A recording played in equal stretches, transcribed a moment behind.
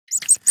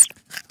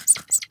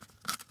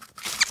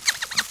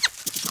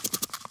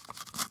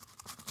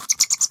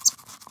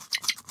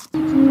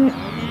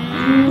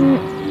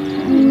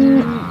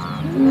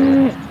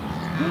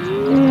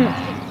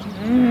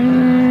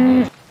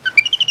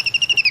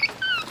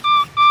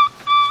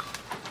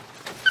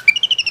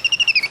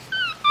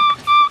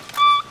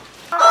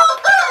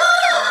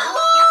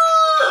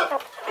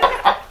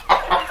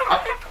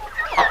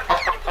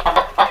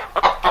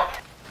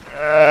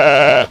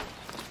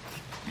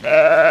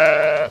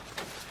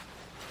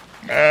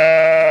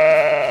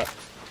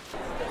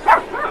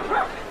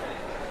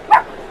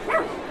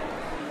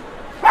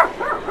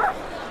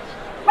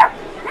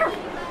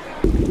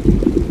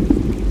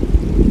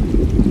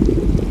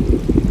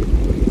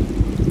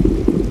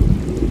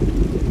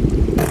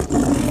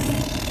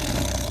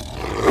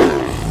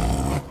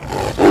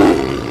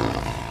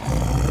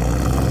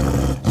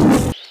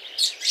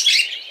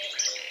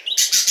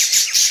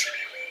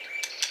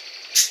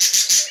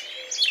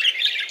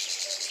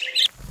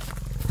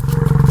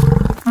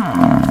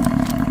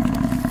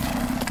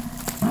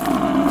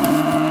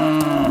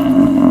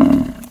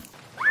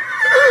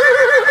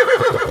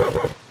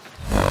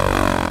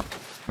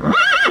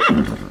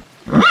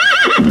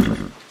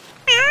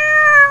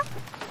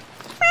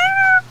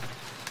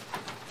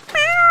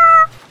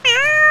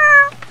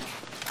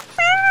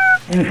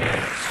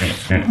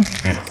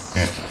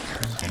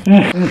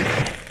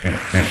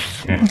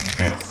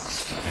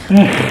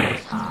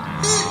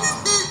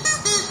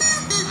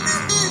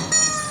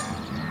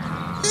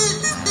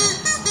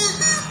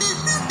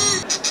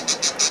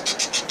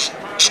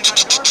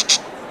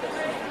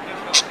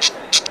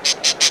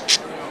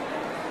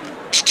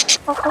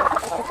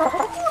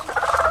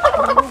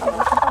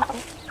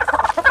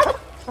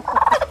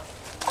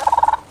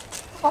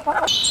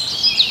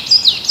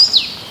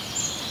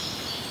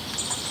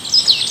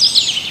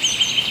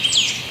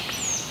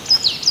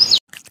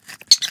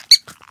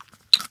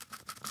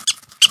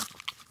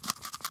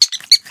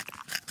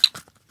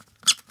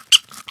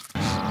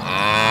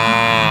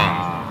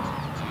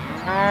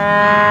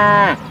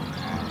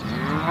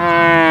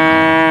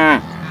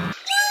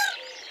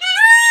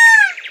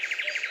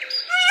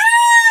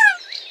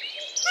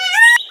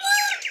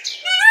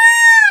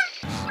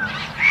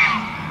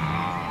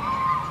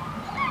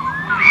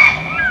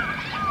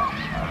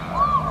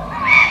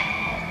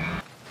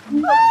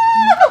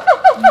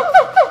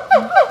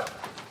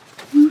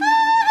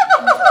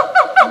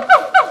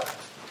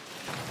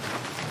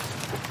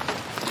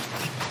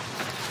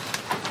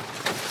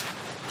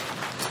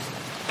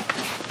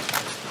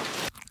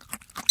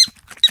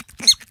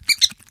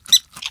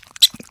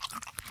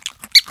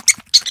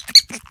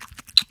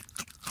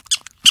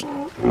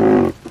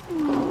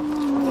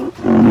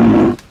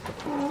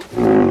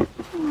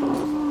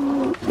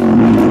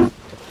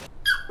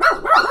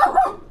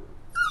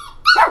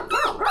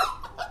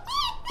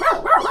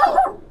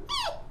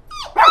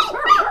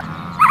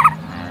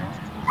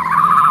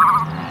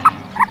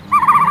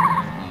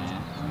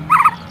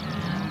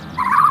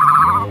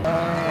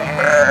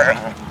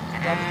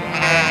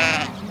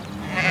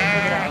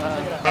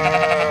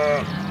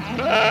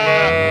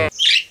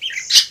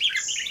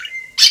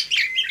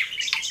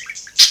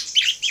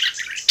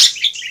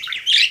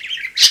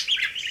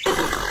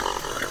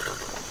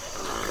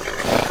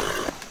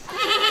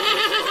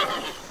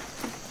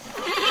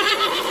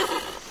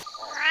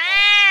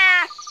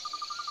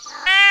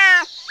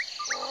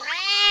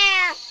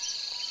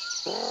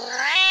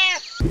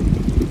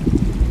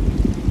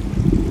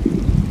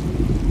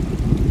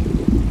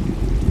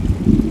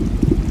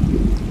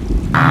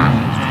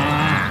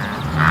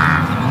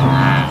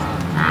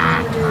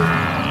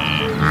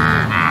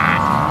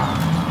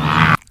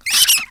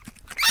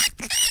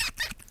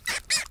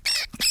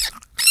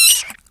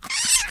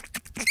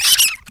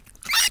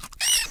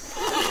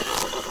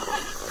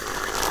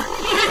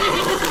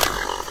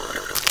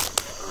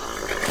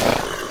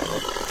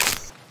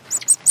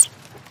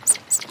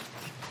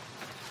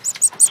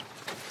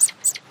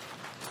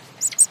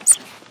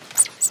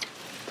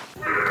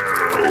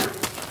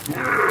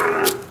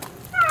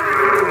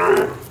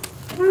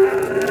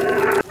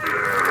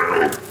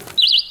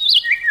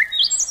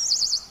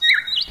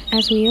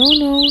As we all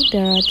know,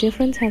 there are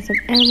different types of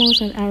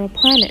animals on our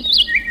planet,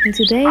 and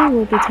today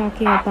we'll be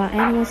talking about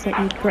animals that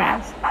eat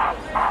grass.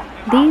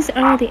 These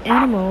are the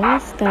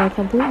animals that are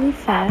completely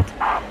fed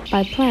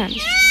by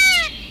plants.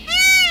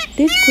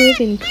 This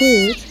group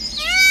includes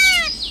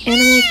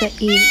animals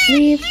that eat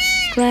leaves,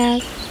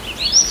 grass,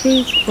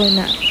 fruits, or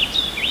nuts.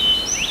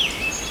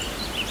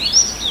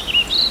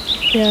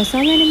 There are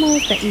some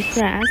animals that eat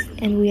grass,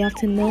 and we have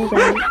to know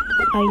that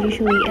are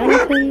usually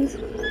elephants,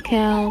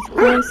 cows,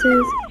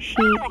 horses,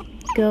 sheep,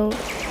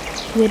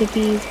 goats,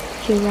 wildebeest,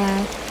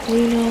 giraffe,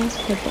 rhino,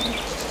 hippo.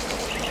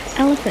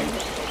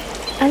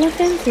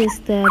 Elephants is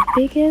the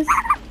biggest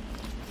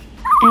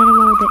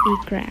animal that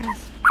eat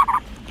grass.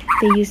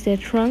 They use their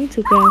trunk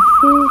to grab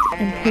food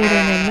and put it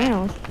in their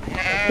mouth.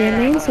 Their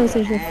main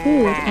sources of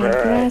food are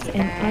grass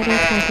and other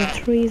types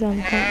of trees on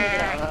the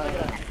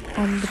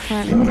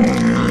planet.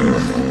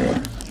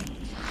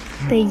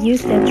 They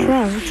use their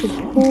trunk to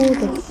pull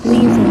the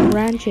leaves and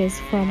branches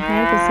from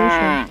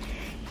high position.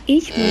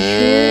 Each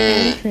mature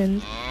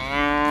elephant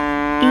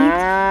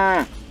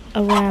eats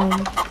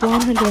around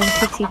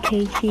 150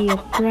 kg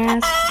of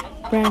grass,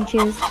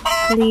 branches,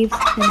 leaves,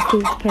 and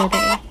fruits per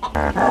day.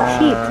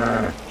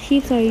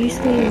 Sheep are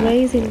usually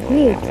raised in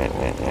groups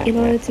in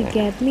order to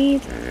get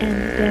meat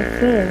and their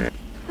fur.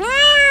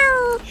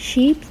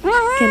 Sheep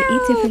can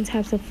eat different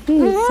types of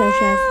food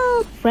such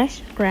as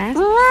fresh grass,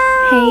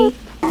 hay,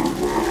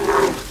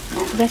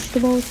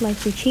 vegetables like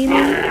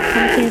zucchini,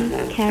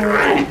 pumpkin,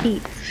 carrots, and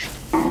beets.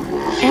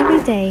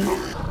 Every day,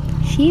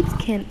 sheep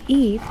can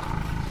eat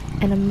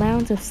an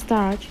amount of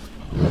starch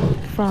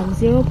from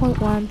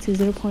 0.1 to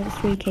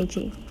 0.3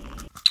 kg.